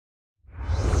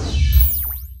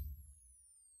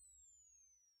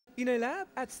In a lab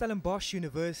at Stellenbosch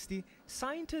University,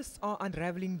 scientists are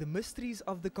unraveling the mysteries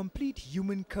of the complete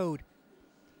human code.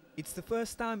 It's the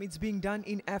first time it's being done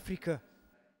in Africa.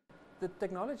 The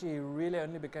technology really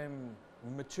only became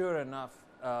mature enough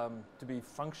to be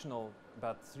functional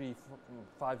about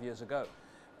 5 years ago.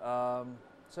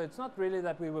 So it's not really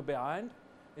that we were behind,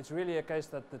 it's really a case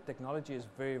that the technology is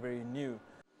very, very new.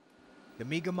 The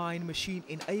Megamind machine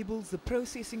enables the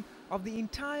processing of the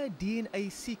entire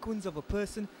DNA sequence of a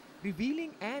person,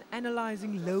 revealing and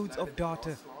analyzing loads of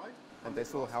data. And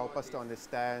this will help us to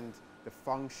understand the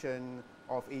function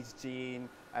of each gene,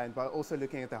 and by also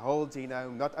looking at the whole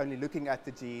genome, not only looking at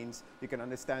the genes, you can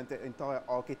understand the entire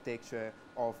architecture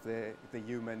of the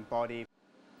human body.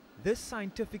 This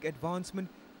scientific advancement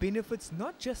benefits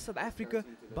not just South Africa,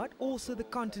 but also the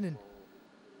continent.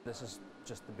 This is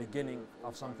just the beginning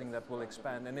of something that will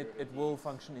expand, and it will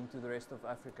function into the rest of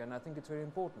Africa, and I think it's very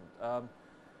important.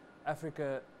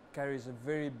 Africa carries a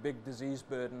very big disease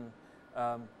burden,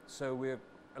 so we're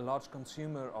a large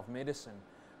consumer of medicine,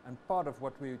 and part of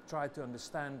what we try to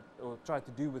understand or try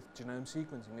to do with genome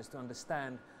sequencing is to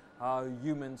understand how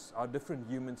different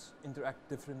humans interact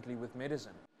differently with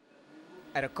medicine.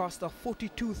 At a cost of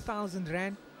 42,000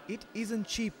 Rand, it isn't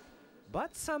cheap,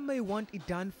 but some may want it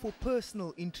done for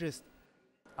personal interest.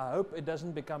 I hope it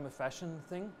doesn't become a fashion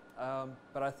thing,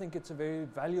 but I think it's a very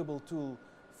valuable tool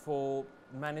for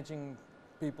managing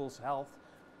people's health,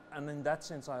 and in that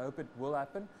sense I hope it will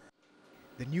happen.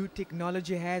 The new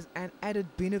technology has an added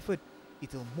benefit.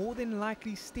 It will more than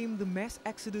likely stem the mass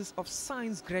exodus of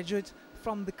science graduates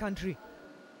from the country.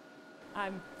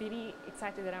 I'm very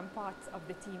excited that I'm part of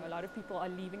the team. A lot of people are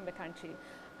leaving the country,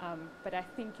 but I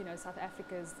think South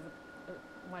Africa is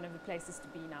one of the places to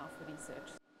be now for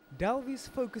research. Delve is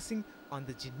focusing on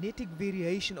the genetic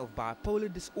variation of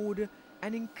bipolar disorder,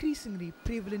 an increasingly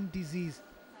prevalent disease.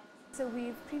 So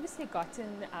we've previously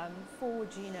gotten 4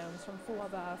 genomes from 4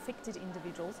 of our affected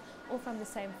individuals, all from the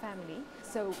same family.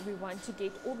 So we want to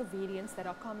get all the variants that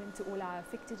are common to all our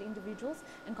affected individuals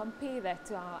and compare that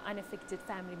to our unaffected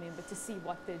family member to see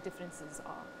what the differences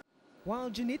are. While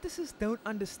geneticists don't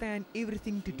understand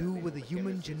everything to do with the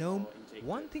human genome,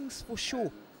 one thing's for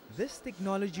sure: this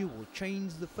technology will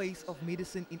change the face of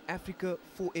medicine in Africa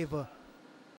forever.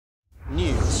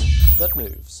 News that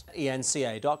moves.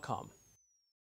 eNCA.com.